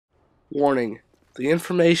Warning: the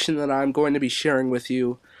information that I'm going to be sharing with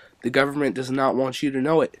you, the government does not want you to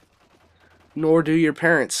know it, nor do your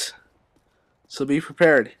parents. So be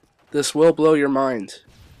prepared. This will blow your mind.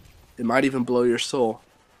 It might even blow your soul.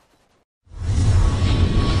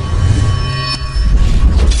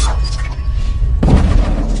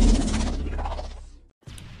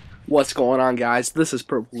 What's going on, guys? This is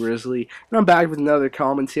Purple Grizzly, and I'm back with another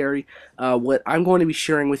commentary. What I'm going to be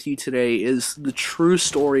sharing with you today is the true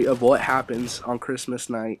story of what happens on Christmas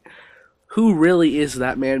night. Who really is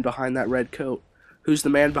that man behind that red coat? Who's the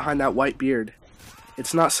man behind that white beard?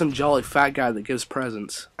 It's not some jolly fat guy that gives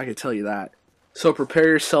presents, I can tell you that. So prepare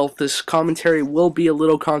yourself. This commentary will be a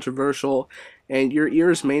little controversial, and your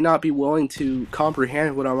ears may not be willing to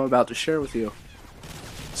comprehend what I'm about to share with you.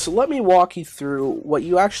 So let me walk you through what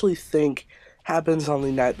you actually think happens on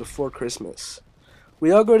the night before Christmas.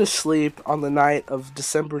 We all go to sleep on the night of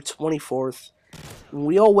December 24th, and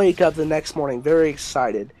we all wake up the next morning very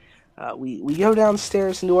excited. We go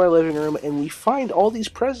downstairs into our living room, and we find all these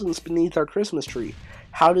presents beneath our Christmas tree.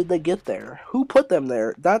 How did they get there? Who put them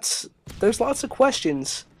there? There's lots of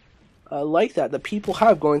questions like that people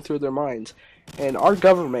have going through their minds. And our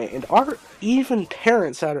government, and our even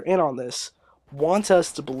parents that are in on this, wants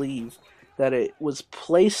us to believe that it was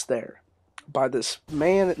placed there by this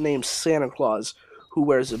man named Santa Claus, who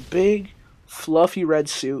wears a big, fluffy red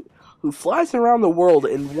suit, who flies around the world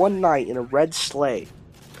in one night in a red sleigh.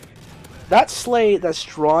 That sleigh that's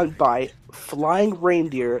drawn by flying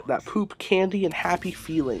reindeer that poop candy and happy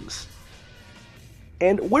feelings.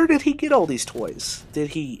 And where did he get all these toys?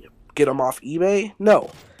 Did he get them off eBay?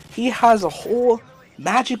 No. He has a whole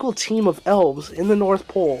magical team of elves in the North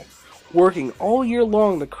Pole working all year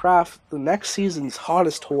long to craft the next season's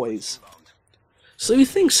hottest toys. So you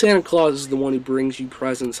think Santa Claus is the one who brings you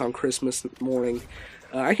presents on Christmas morning?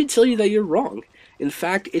 I can tell you that you're wrong. In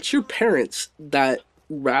fact, it's your parents that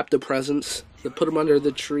wrap the presents, that put them under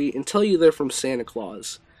the tree, and tell you they're from Santa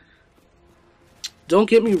Claus. Don't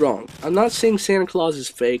get me wrong. I'm not saying Santa Claus is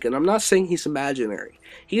fake, and I'm not saying he's imaginary.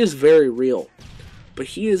 He is very real. But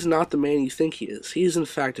he is not the man you think he is. He is in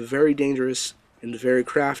fact very dangerous and very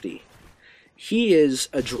crafty. He is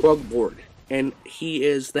a drug lord, and he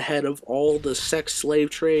is the head of all the sex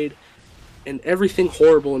slave trade and everything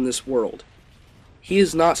horrible in this world. He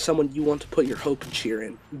is not someone you want to put your hope and cheer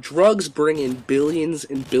in. Drugs bring in billions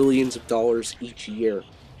and billions of dollars each year.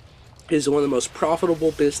 It is one of the most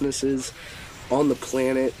profitable businesses on the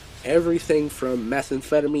planet. Everything from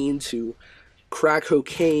methamphetamine to crack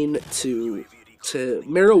cocaine to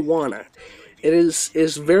marijuana. It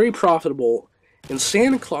is very profitable. And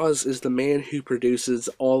Santa Claus is the man who produces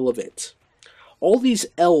all of it. All these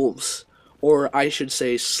elves, or I should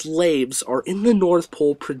say slaves, are in the North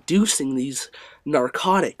Pole producing these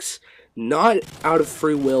narcotics. Not out of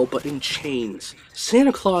free will, but in chains.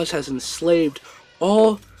 Santa Claus has enslaved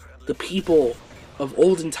all the people of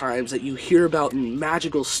olden times that you hear about in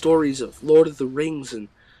magical stories of Lord of the Rings and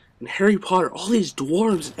Harry Potter. All these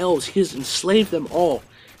dwarves and elves, he has enslaved them all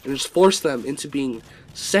and has forced them into being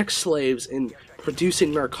sex slaves and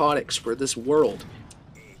producing narcotics for this world.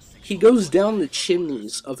 He goes down the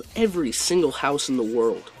chimneys of every single house in the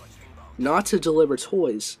world, not to deliver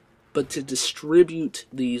toys, but to distribute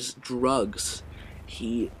these drugs.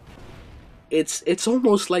 It's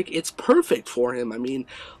almost like it's perfect for him. I mean,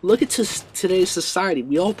 look at today's society.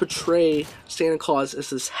 We all portray Santa Claus as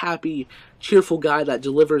this happy, cheerful guy that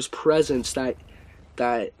delivers presents that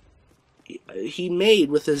he made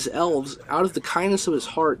with his elves out of the kindness of his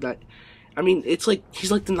heart. I mean, it's like he's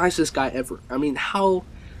like the nicest guy ever. I mean, how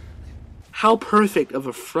perfect of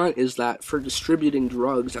a front is that for distributing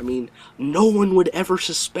drugs? I mean, no one would ever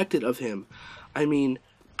suspect it of him. I mean,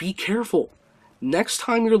 be careful. Next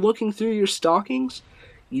time you're looking through your stockings,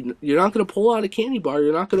 you're not going to pull out a candy bar.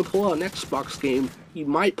 You're not going to pull out an Xbox game. You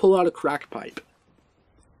might pull out a crack pipe.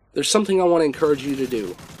 There's something I want to encourage you to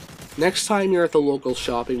do. Next time you're at the local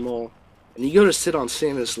shopping mall, and you go to sit on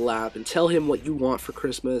Santa's lap and tell him what you want for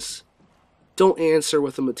Christmas, don't answer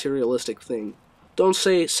with a materialistic thing. Don't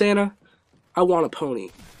say, Santa, I want a pony.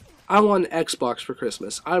 I want an Xbox for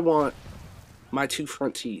Christmas. I want my 2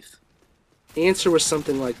 front teeth. Answer with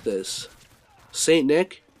something like this. Saint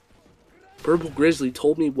Nick, Purple Grizzly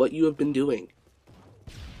told me what you have been doing.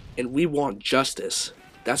 And we want justice.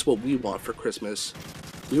 That's what we want for Christmas.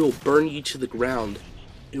 We will burn you to the ground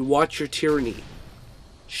and watch your tyranny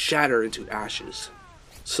shatter into ashes.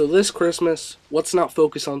 So this Christmas, let's not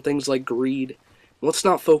focus on things like greed. Let's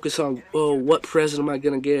not focus on, oh, what present am I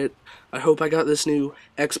going to get? I hope I got this new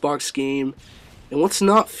Xbox game. And let's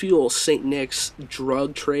not fuel St. Nick's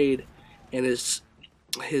drug trade and his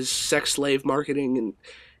sex slave marketing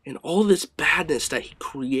and all this badness that he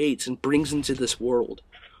creates and brings into this world.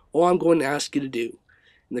 All I'm going to ask you to do,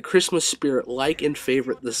 in the Christmas spirit, like and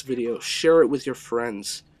favorite this video, share it with your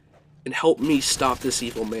friends, and help me stop this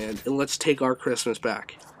evil man, and let's take our Christmas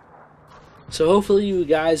back. So hopefully you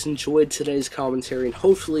guys enjoyed today's commentary, and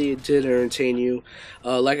hopefully it did entertain you.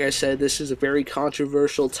 Like I said, this is a very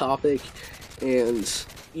controversial topic, and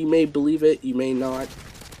you may believe it, you may not,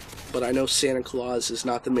 but I know Santa Claus is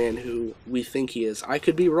not the man who we think he is. I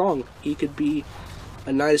could be wrong. He could be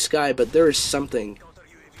a nice guy, but there is something.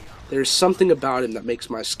 There's something about him that makes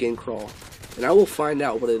my skin crawl, and I will find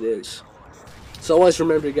out what it is. So always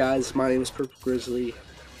remember, guys, my name is Purple Grizzly,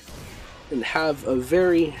 and have a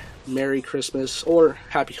very Merry Christmas, or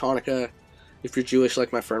Happy Hanukkah, if you're Jewish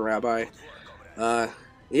like my friend Rabbi.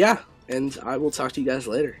 Yeah, and I will talk to you guys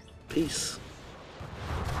later. Peace.